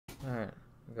Alright,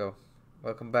 go.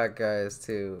 Welcome back, guys,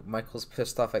 to Michael's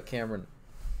pissed off at Cameron.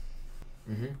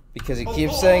 Because he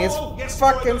keeps saying it's yes,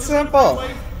 fucking right, simple!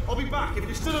 I'll be back. If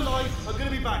you're still alive, I'm gonna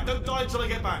be back. Don't die until I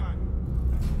get back.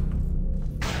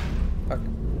 Fuck.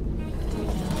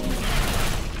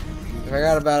 I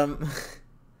forgot about him.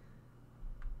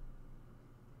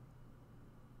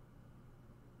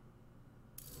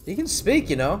 He can speak,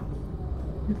 you know?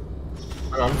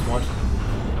 I'm just watching.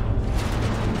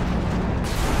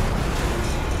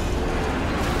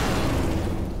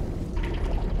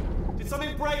 Did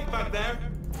something break back there?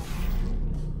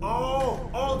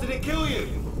 Oh, did it kill you?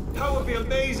 That would be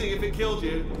amazing if it killed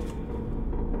you.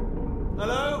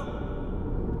 Hello?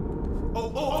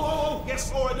 Oh,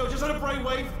 yes, alright, no, just had a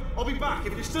brainwave. I'll be back.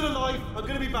 If you're still alive, I'm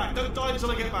gonna be back. Don't die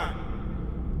until I get back.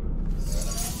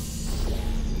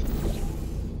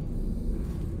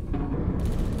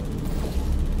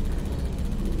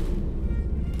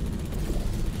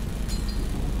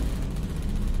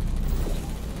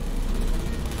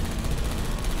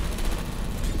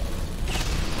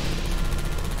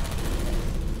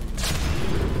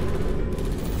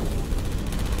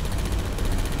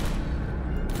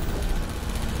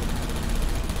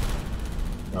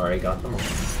 Already got them all.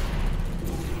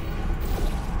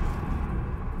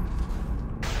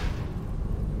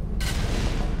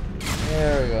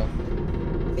 There we go.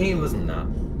 It was not.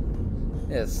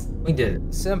 Yes. We did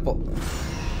it. Simple.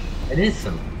 It is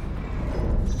simple.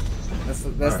 That's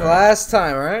the last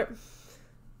time, right?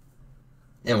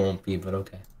 It won't be, but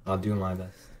okay. I'll do my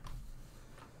best.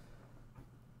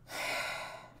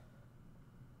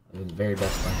 I'll do the very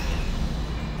best one.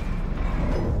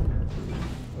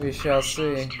 We shall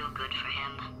see. Too good for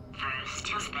him. First,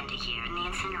 he'll spend a year in the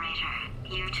incinerator.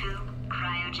 Year 2,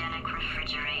 cryogenic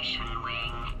refrigeration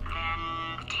wing. Then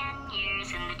 10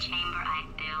 years in the chamber I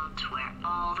built where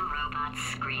all the robots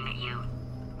scream at you.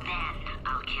 Then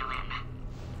I'll kill him.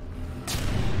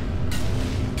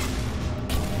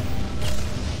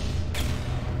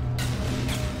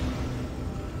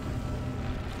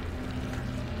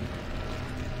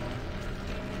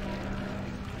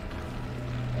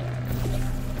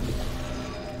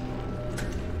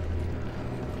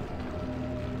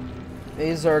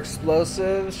 These are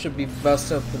explosives. Should be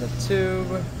bust open a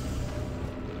tube.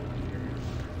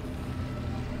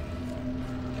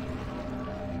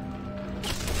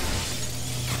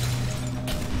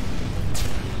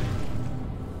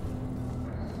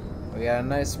 We got a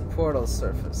nice portal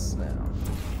surface now.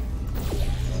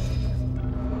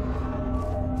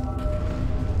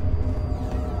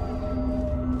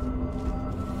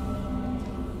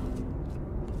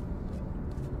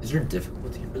 Is there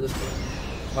difficulty for this game?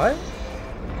 What?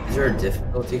 Is there a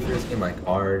difficulty for this game? Like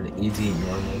hard, easy,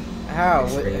 normal? How?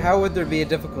 Extreme? How would there be a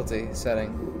difficulty setting?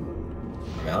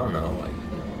 I mean, I don't know. Like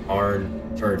hard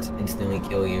turrets instantly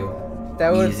kill you.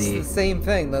 That was Easy. the same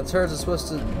thing. The turrets are supposed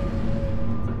to.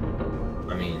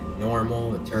 I mean,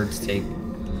 normal, the turrets take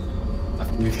a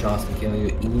few shots to kill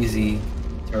you. Easy,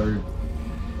 turrets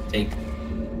take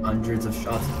hundreds of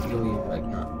shots to kill you. Like,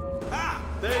 no. Ah,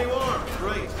 there you are.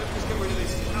 Great. Let's get rid of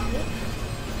this apple.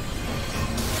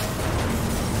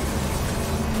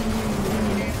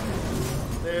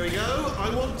 There we go.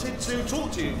 I wanted to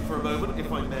talk to you for a moment,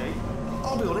 if I may.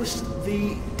 I'll be honest,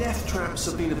 the death traps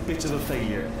have been a bit of a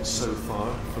failure so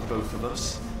far for both of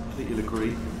us. I think you'll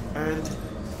agree. And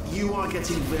you are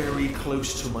getting very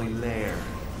close to my lair.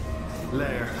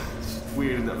 Lair. It's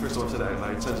weird, isn't it? First time I've said it out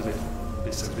loud. It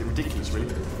sounds a bit ridiculous,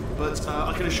 really. But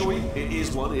I can assure you, it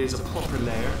is one. It is a proper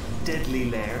lair. Deadly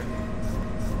lair.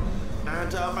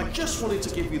 And I just wanted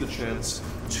to give you the chance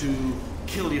to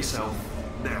kill yourself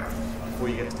now, before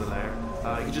you get to the lair.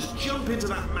 You can just jump into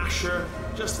that masher,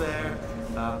 just there.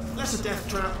 Less a death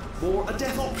trap, more a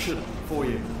death option for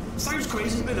you. Sounds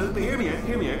crazy, but no, but hear me out,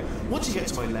 hear me out. Once you get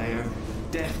to my lair,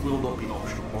 death will not be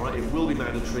optional, alright? It will be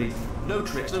mandatory. No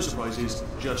tricks, no surprises,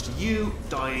 just you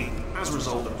dying as a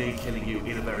result of me killing you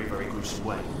in a very, very gruesome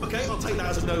way. Okay, I'll take that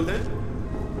as a no then.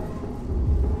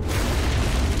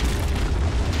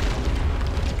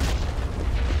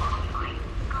 Oh my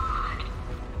god.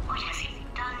 What has he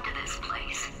done to this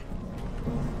place?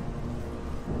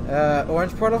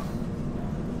 Orange portal?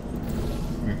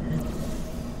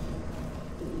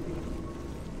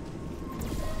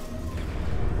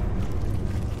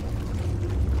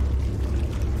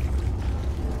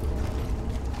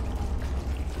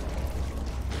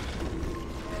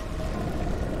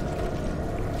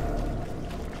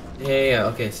 Yeah,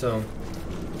 okay, so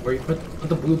where you put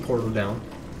the blue portal down.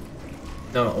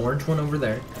 No, orange one over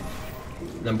there.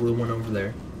 Then blue one over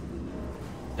there.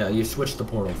 Yeah, you switch the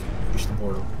portal. Switch the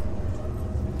portal.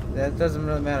 That doesn't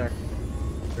really matter.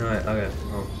 Right, okay.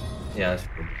 Oh. Yeah, that's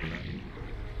pretty nice.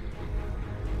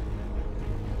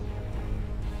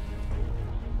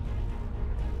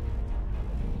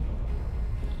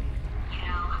 You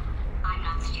know, I'm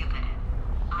not stupid.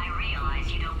 I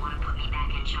realize you don't want to put me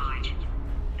back in charge.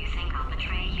 You think I'll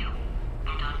betray you,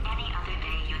 and on any other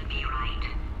day you'd be right.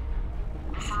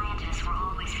 The scientists were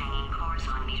always hanging cores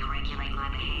on me to regulate my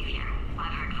behavior.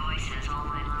 I've heard voices all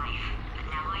my life, but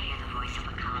now I hear the voice of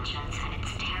a conscience, and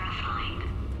it's terrifying.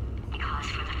 Because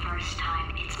for the first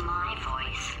time, it's my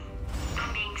voice.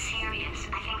 I'm being serious.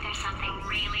 I think there's something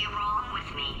really wrong with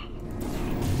me.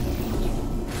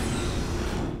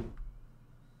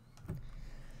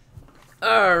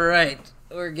 Alright,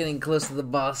 we're getting close to the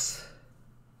boss.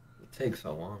 It takes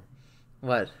so long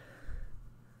What?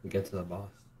 to get to the boss.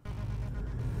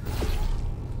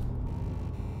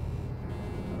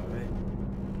 Alright.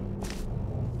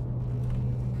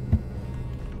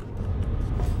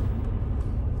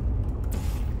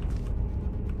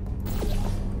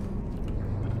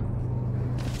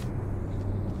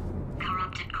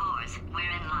 Corrupted cores, we're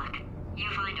in luck. You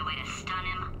find a way to stun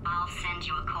him, I'll send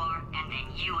you a core, and then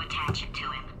you attach it to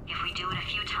him. If we do it a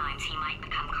few times, he might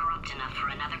become corrupt enough for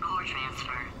another core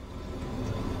transfer.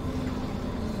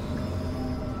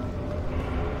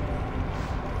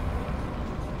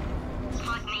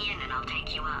 Plug me in and I'll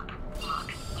take you up.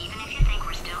 Look, even if you think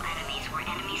we're still enemies, we're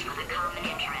enemies with a common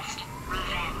interest.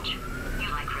 Revenge. You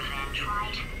like revenge,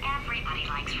 right? Everybody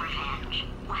likes revenge.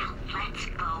 Well, let's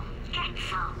go get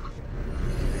some.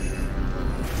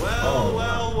 Well,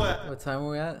 well, well. What time are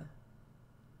we at?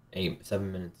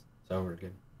 7 minutes. So we're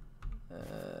good.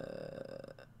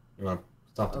 You want to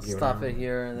stop the Let's game stop now? it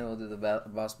here and then we'll do the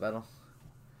boss battle.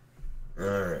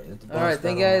 Alright. it's the boss Alright,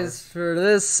 thank you battle. guys for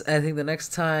this. I think the next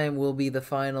time will be the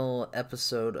final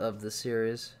episode of the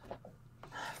series.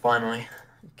 Finally.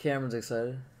 Cameron's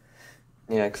excited.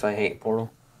 Yeah, because I hate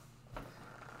Portal.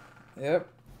 Yep.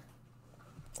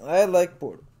 I like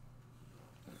Portal.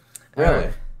 Really?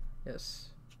 Alright. Yes.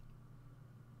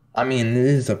 I mean, it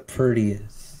is a pretty...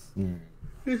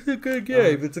 It's a good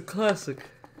game. It's a classic.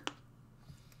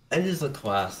 It is a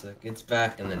classic. It's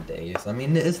back in the days. I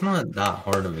mean, it's not that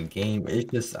hard of a game. It's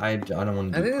just, I don't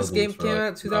want to do I think this puzzles game for, came like, out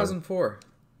in 2004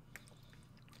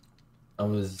 I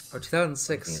was... or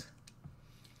 2006.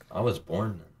 I was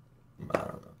born then. I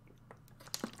don't know.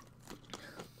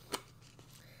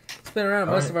 It's been around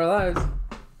most Alright. of our lives.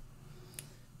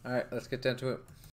 Alright, let's get down to it.